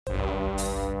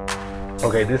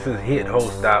Okay, this is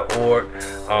HitHost.Org.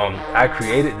 I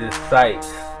created this site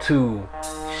to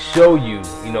show you,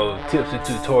 tips and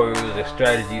tutorials and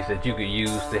strategies that you could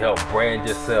use to help brand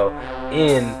yourself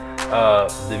in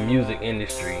the music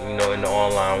industry, in the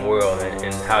online world,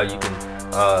 and how you can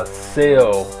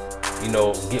sell,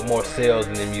 get more sales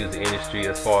in the music industry.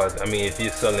 As far as, if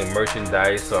you're selling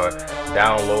merchandise or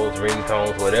downloads,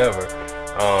 ringtones, whatever.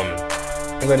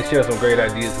 I'm going to share some great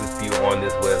ideas with you on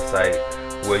this website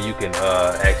where you can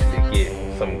actually get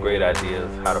some great ideas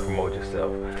how to promote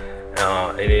yourself.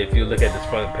 And if you look at this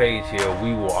front page here,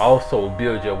 we will also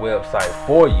build your website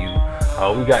for you.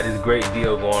 We got this great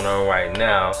deal going on right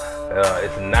now.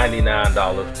 It's $99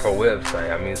 per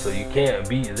website. So you can't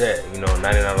beat that,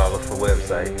 $99 per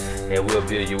website, and we'll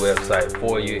build your website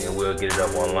for you, and we'll get it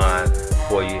up online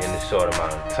for you in a short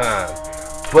amount of time.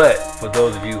 But for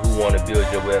those of you who want to build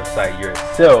your website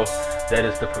yourself, that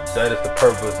is the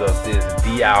purpose of this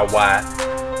DIY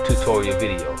tutorial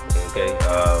video. Okay,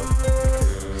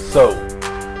 so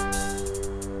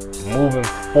moving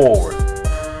forward,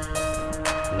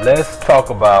 let's talk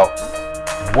about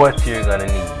what you're gonna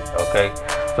need. Okay,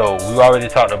 so we already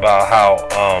talked about how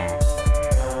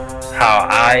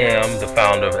I am the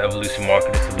founder of Evolution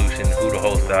Marketing Solution,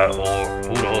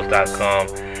 HitHost.com,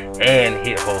 and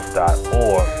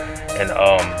HitHost.org. And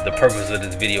the purpose of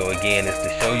this video again is to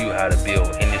show you how to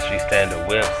build industry standard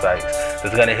websites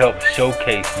that's going to help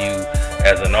showcase you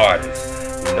as an artist.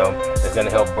 It's going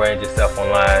to help brand yourself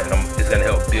online, and it's going to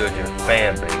help build your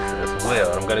fan base as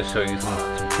well. I'm going to show you some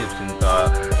tips and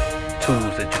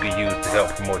tools that you can use to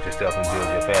help promote yourself and build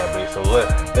your fan base. So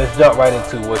let's jump right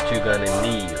into what you're going to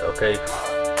need. Okay.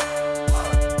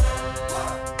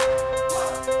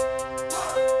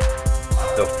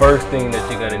 The first thing that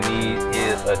you're going to need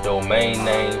is a domain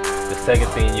name. The second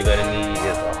thing you're going to need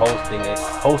is a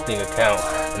hosting account.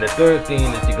 And the third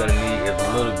thing that you're going to need is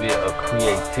a little bit of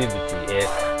creativity. And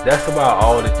that's about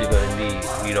all that you're going to need,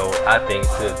 I think,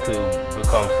 to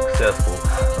become successful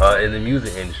in the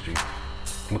music industry.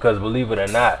 Because believe it or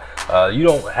not, you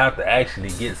don't have to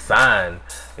actually get signed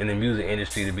in the music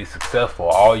industry to be successful.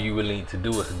 All you really need to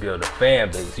do is to build a fan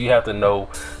base. You have to know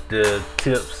the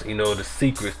tips, the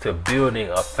secrets to building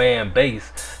a fan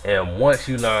base. And once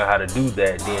you learn how to do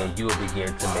that, then you'll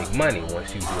begin to make money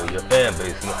once you build your fan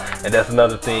base. And that's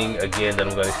another thing, again, that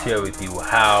I'm going to share with you,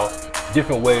 how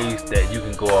different ways that you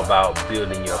can go about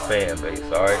building your fan base.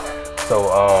 All right. So,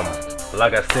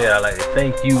 like I said, I'd like to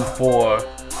thank you for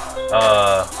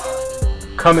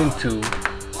coming to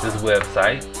this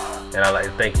website, and I'd like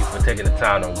to thank you for taking the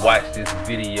time to watch this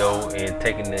video and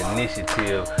taking the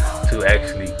initiative to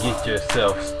actually get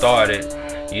yourself started,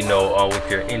 with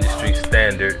your industry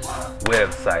standard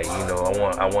website.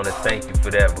 I want to thank you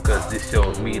for that, because this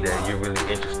shows me that you're really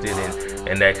interested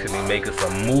in actually making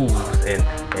some moves and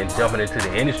jumping into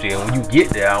the industry. And when you get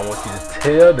there, I want you to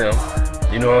tell them,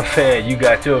 you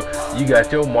got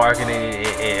your marketing,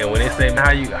 and when they say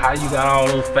how you got all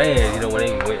those fans, when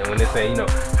they say,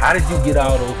 how did you get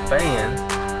all those fans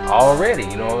already?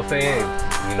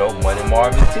 Money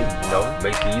Marvin T.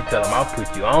 Make sure you tell them I'll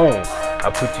put you on.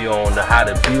 I'll put you on the how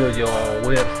to build your own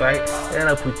website, and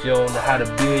I'll put you on the how to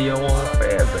build your own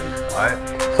fan base. All right.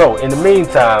 So in the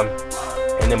meantime,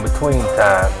 and in between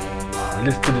time,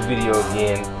 listen to the video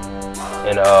again,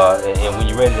 and when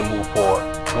you're ready to move forward,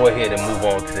 go ahead and move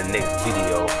on to the next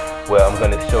video, where I'm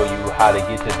going to show you how to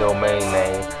get your domain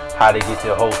name, how to get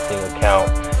your hosting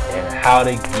account, and how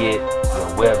to get your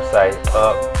website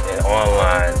up and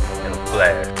online in a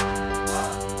flash.